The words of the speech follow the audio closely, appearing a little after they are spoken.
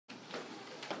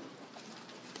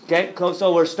Okay,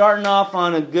 so we're starting off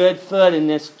on a good foot in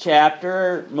this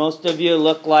chapter. Most of you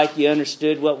look like you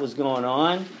understood what was going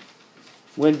on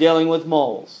when dealing with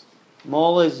moles.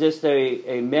 Mole is just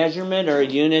a measurement or a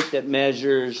unit that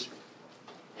measures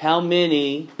how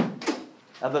many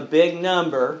of a big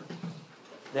number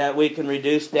that we can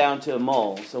reduce down to a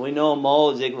mole. So we know a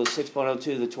mole is equal to 6.02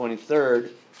 to the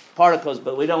 23rd particles,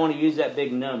 but we don't want to use that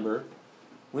big number.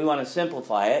 We want to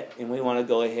simplify it, and we want to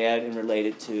go ahead and relate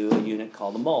it to a unit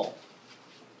called a mole.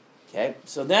 Okay,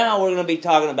 so now we're going to be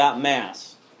talking about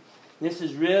mass. This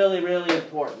is really, really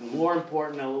important, more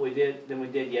important than we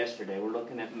did yesterday. We're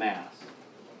looking at mass.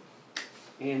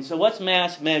 And so what's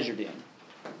mass measured in?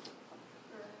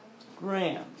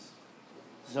 Grams.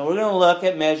 So we're going to look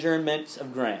at measurements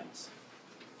of grams.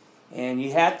 And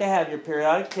you have to have your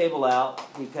periodic table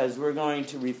out because we're going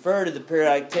to refer to the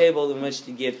periodic table in which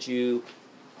to get you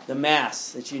the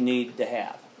mass that you need to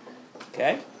have.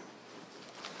 Okay?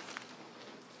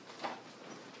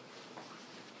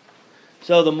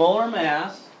 So the molar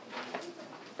mass,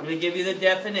 I'm going to give you the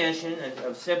definition,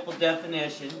 a simple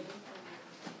definition.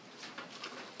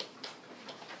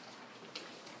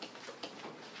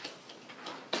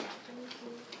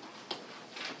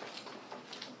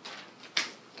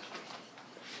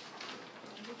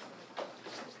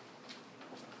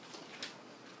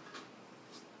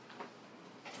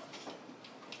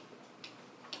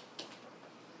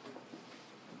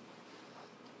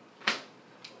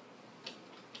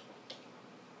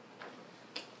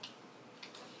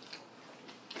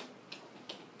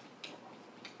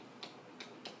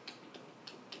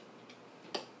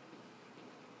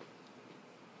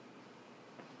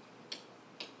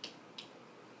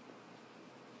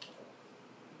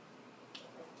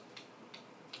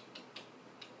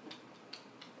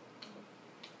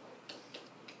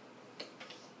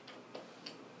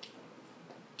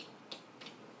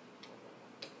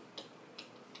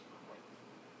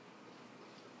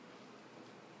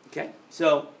 Okay,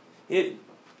 so you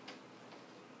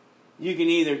can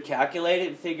either calculate it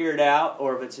and figure it out,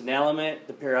 or if it's an element,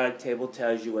 the periodic table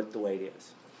tells you what the weight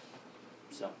is.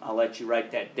 So I'll let you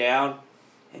write that down,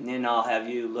 and then I'll have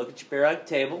you look at your periodic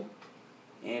table.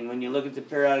 And when you look at the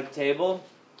periodic table,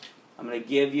 I'm going to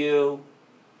give you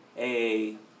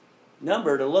a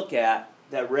number to look at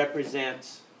that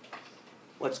represents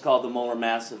what's called the molar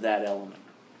mass of that element.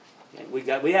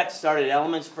 Okay, we have to start at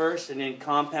elements first, and then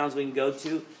compounds we can go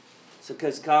to. So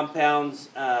because compounds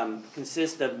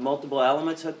consist of multiple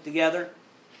elements hooked together,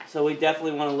 so we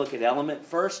definitely want to look at element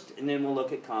first, and then we'll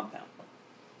look at compound.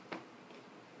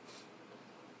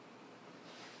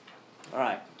 All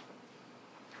right.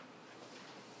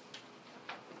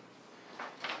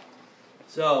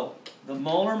 So the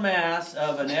molar mass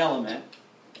of an element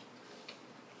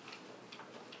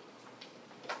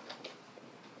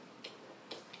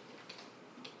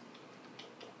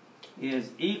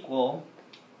is equal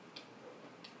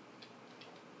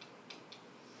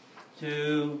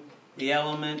to the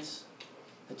element's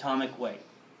atomic weight.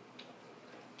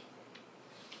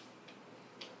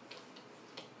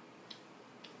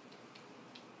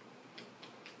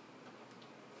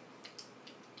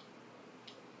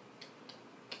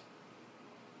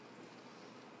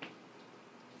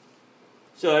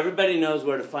 So everybody knows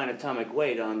where to find atomic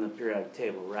weight on the periodic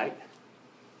table, right?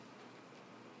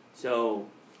 So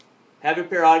have your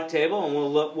periodic table, and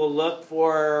we'll look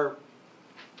for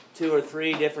 2 or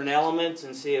 3 different elements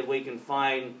and see if we can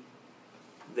find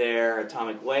their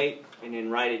atomic weight, and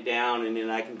then write it down, and then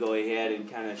I can go ahead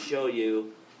and kind of show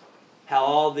you how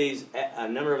all these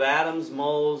number of atoms,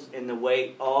 moles, and the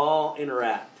weight all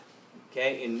interact,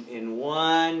 okay, in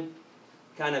one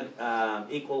kind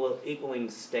of equaling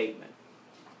statement.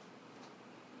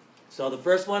 So the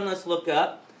first one, let's look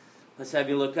up. Let's have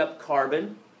you look up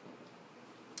carbon.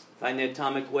 Find the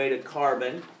atomic weight of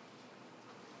carbon.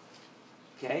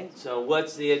 Okay, so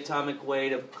what's the atomic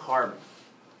weight of carbon?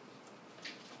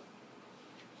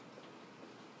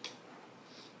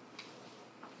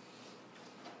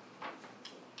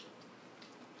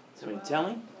 Somebody tell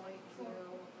me?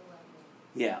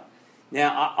 Yeah.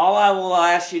 Now, all I will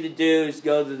ask you to do is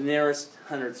go to the nearest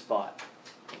hundredth spot.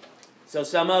 So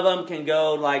some of them can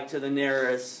go like to the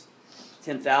nearest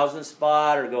 10,000th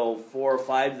spot, or go 4 or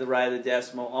 5 to the right of the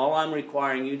decimal. All I'm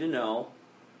requiring you to know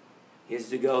is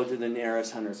to go to the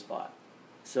nearest hundredth spot.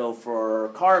 So for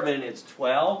carbon, it's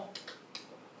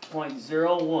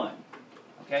 12.01.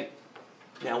 Okay?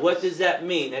 Now, what does that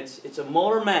mean? It's a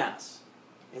molar mass.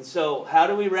 And so, how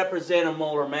do we represent a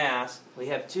molar mass? We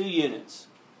have 2 units.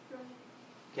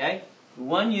 Okay?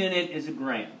 One unit is a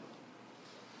gram.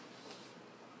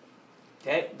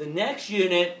 Okay? The next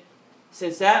unit,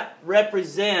 since that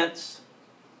represents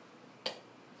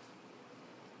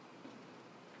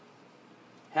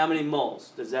how many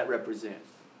moles does that represent?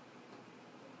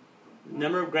 The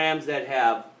number of grams that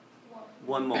have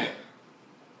 1 mole.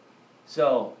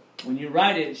 So, when you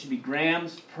write it, it should be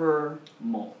grams per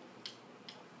mole.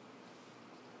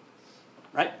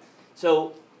 Right?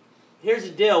 So, here's the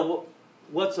deal.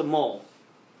 What's a mole?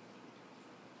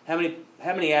 How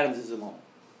many atoms is a mole?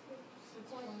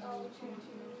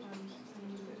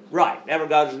 Right,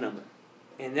 Avogadro's number.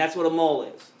 And that's what a mole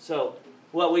is. So,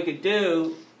 what we could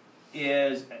do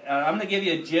is, I'm going to give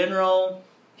you a general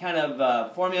kind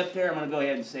of formula up there. I'm going to go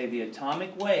ahead and say the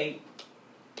atomic weight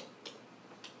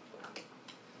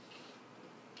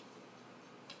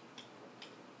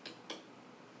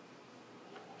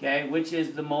which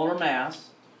is the molar mass,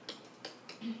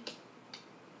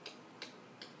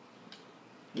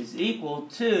 is equal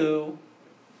to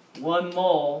 1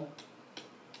 mole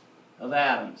of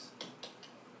atoms,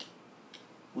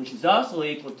 which is also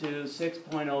equal to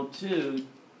 6.02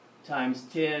 times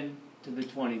 10 to the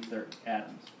 23rd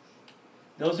atoms.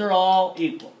 Those are all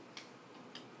equal.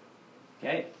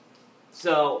 Okay?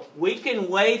 So we can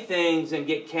weigh things and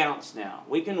get counts now.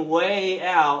 We can weigh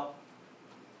out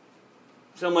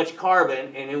so much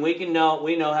carbon, and then we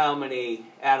know how many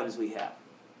atoms we have.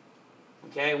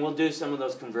 Okay, and we'll do some of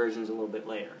those conversions a little bit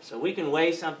later. So we can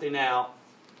weigh something out,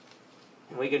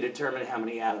 and we can determine how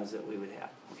many atoms that we would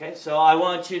have. Okay, so I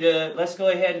want you to, let's go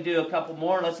ahead and do a couple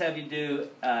more. Let's have you do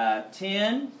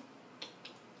 10,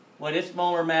 what its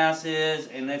molar mass is,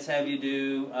 and let's have you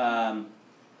do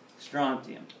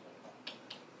strontium.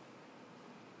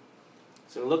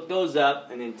 So look those up,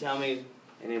 and then tell me,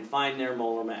 and then find their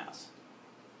molar mass.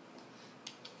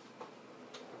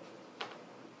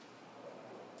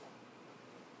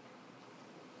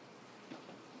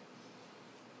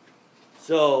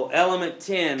 So, element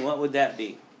 10, what would that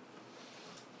be?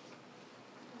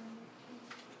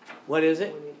 What is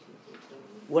it?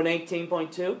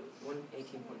 118.2?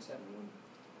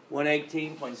 118.71.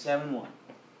 118.71.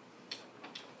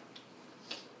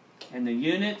 And the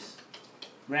units,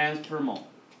 grams per mole.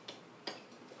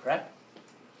 Correct?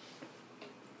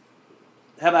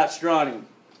 How about strontium?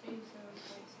 87.62.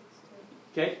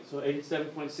 Okay, so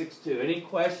 87.62. Any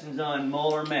questions on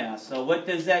molar mass? So what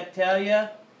does that tell you?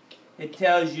 It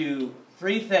tells you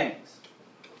 3 things.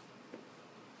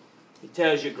 It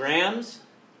tells you grams.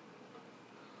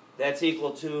 That's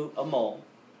equal to a mole.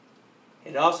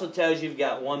 It also tells you you've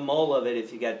got 1 mole of it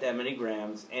if you got that many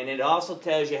grams. And it also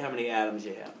tells you how many atoms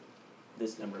you have.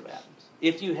 This number of atoms.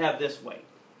 If you have this weight.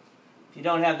 If you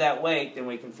don't have that weight, then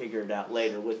we can figure it out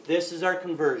later. With this is our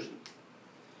conversion.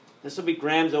 This will be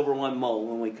grams over 1 mole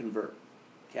when we convert.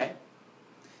 Okay?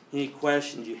 Any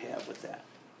questions you have with that?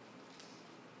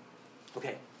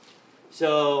 Okay,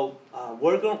 so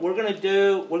we're gonna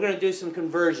do some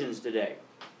conversions today,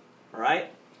 all right?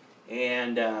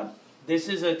 And this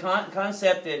is a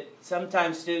concept that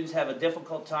sometimes students have a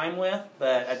difficult time with,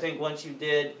 but I think once you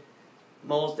did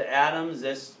moles to atoms,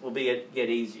 this will get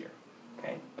easier.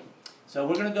 Okay, so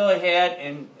we're gonna go ahead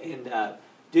and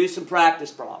do some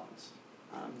practice problems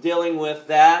dealing with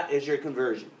that as your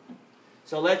conversion.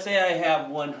 So let's say I have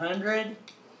 100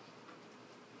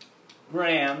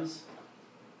 grams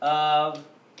of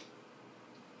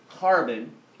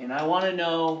carbon, and I want to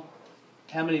know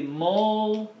how many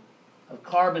mole of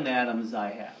carbon atoms I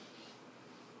have.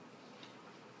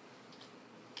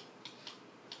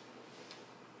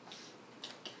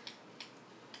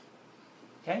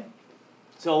 Okay?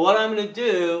 So what I'm going to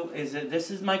do is that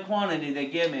this is my quantity. They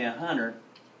give me 100.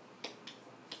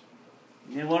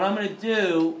 And what I'm going to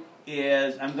do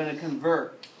is I'm going to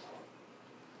convert.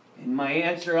 And my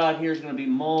answer out here is going to be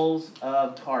moles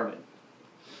of carbon.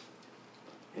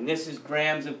 And this is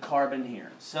grams of carbon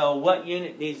here. So what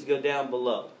unit needs to go down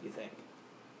below, you think?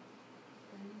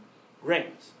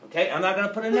 Grams. Okay, I'm not going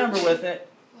to put a number with it.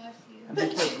 I'm going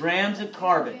to put grams of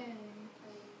carbon.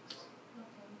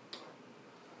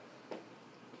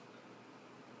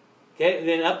 Okay, and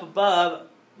then up above,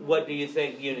 what do you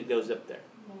think unit goes up there?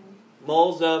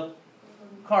 Moles of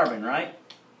carbon, right?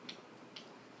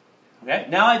 Okay,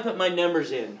 now I put my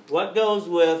numbers in. What goes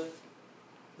with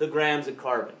the grams of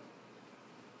carbon?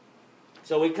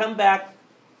 So we come back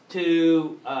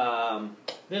to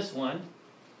this one.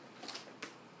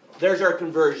 There's our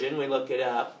conversion. We look it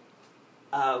up.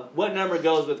 What number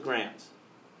goes with grams?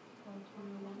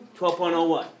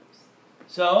 12.01.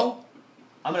 So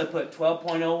I'm going to put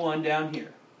 12.01 down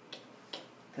here,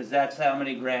 because that's how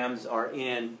many grams are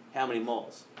in how many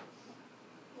moles?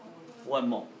 1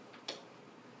 mole.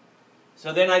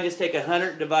 So then I just take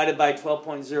 100 divided by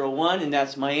 12.01, and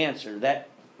that's my answer.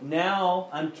 Now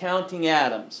I'm counting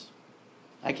atoms.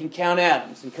 I can count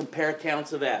atoms and compare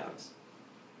counts of atoms.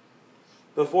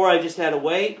 Before I just had a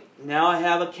weight. Now I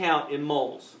have a count in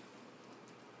moles.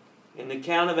 And the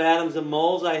count of atoms in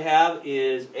moles I have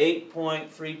is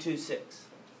 8.326.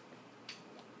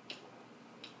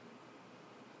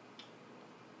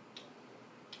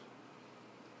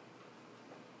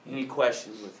 Any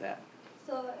questions with that?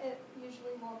 So it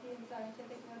usually won't be in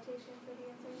scientific notation for the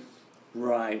answers?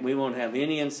 Right. We won't have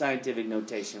any in scientific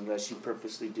notation unless you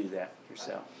purposely do that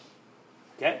yourself.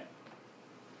 Okay?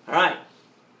 All right.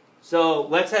 So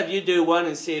let's have you do one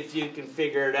and see if you can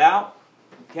figure it out.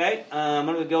 Okay? I'm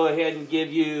going to go ahead and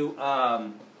give you,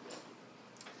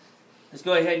 let's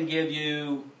go ahead and give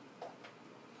you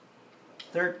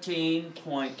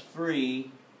 13.3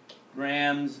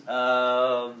 grams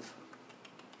of,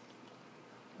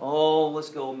 let's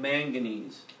go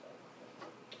manganese.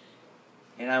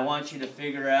 And I want you to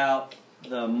figure out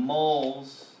the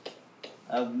moles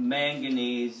of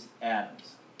manganese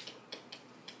atoms.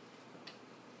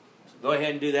 So go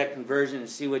ahead and do that conversion and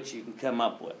see what you can come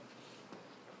up with.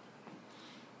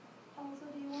 Also,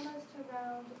 do you want us to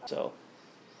round up? So,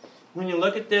 when you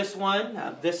look at this one,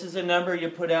 this is a number you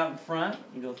put out in front.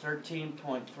 You go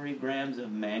 13.3 grams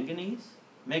of manganese.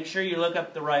 Make sure you look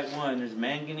up the right one. There's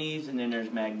manganese and then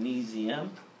there's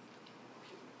magnesium.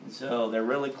 And so they're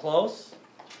really close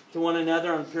to one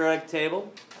another on the periodic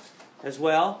table as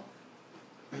well.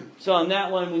 So on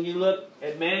that one, when you look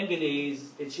at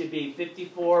manganese, it should be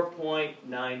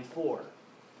 54.94.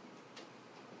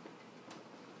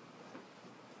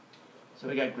 So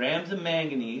we got grams of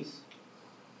manganese,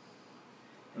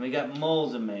 and we got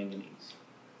moles of manganese.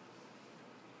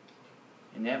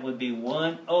 And that would be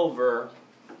 1 over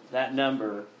that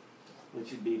number,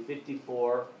 which would be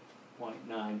 54.94.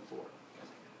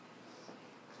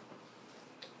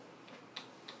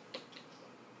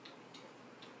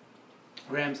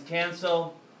 Grams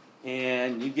cancel,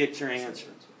 and you get your answer.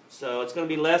 So it's going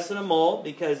to be less than a mole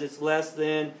because it's less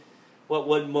than what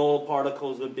would mole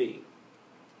particles would be.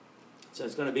 So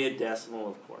it's going to be a decimal,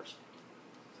 of course.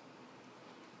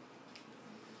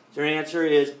 So your answer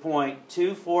is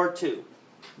 0.242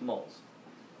 moles.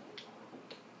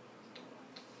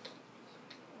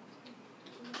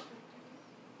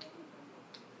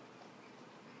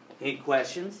 Any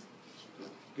questions?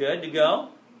 Good to go?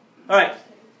 All right.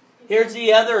 Here's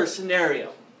the other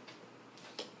scenario.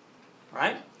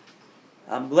 Right?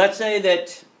 Let's say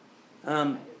that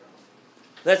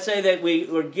we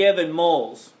were given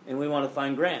moles and we want to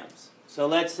find grams. So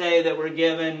let's say that we're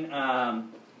given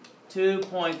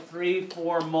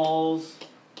 2.34 moles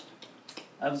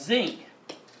of zinc,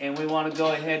 and we want to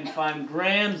go ahead and find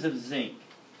grams of zinc.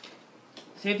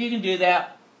 See if you can do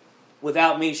that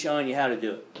without me showing you how to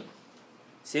do it.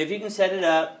 See if you can set it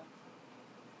up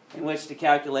in which to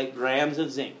calculate grams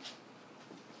of zinc.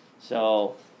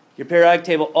 So your periodic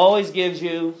table always gives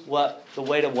you what the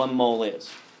weight of 1 mole is,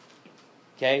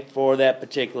 okay, for that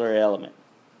particular element.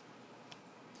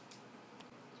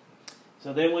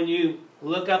 So then when you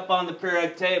look up on the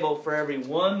periodic table, for every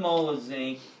 1 mole of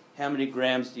zinc, how many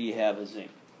grams do you have of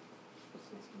zinc?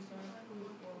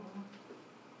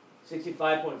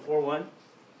 65.41.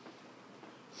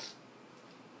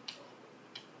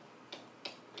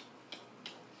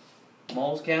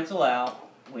 Moles cancel out.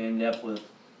 We end up with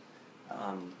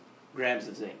grams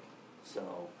of zinc.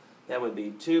 So that would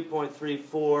be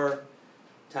 2.34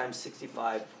 times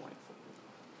 65.4.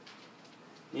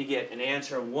 You get an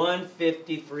answer of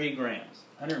 153 grams.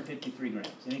 153 grams.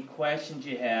 Any questions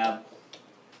you have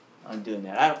on doing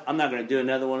that? I'm not going to do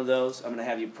another one of those. I'm going to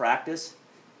have you practice.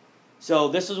 So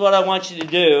this is what I want you to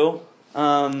do.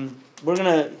 We're going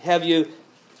to have you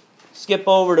skip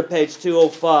over to page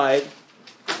 205.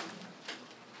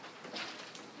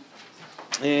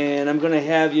 And I'm going to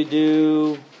have you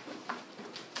do...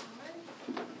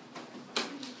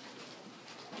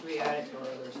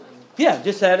 Yeah,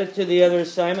 just add it to the other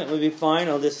assignment would be fine.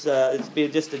 I'll just it's be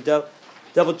just a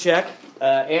double check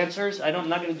answers. I'm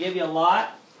not going to give you a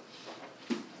lot.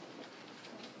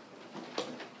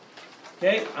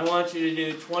 Okay, I want you to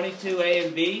do 22A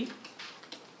and B.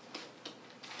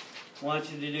 I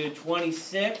want you to do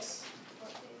 26A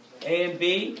and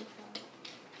B.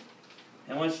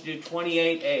 I want you to do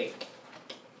 28A.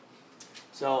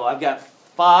 So I've got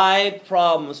 5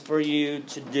 problems for you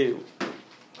to do.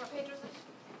 What page was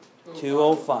it?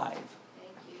 205.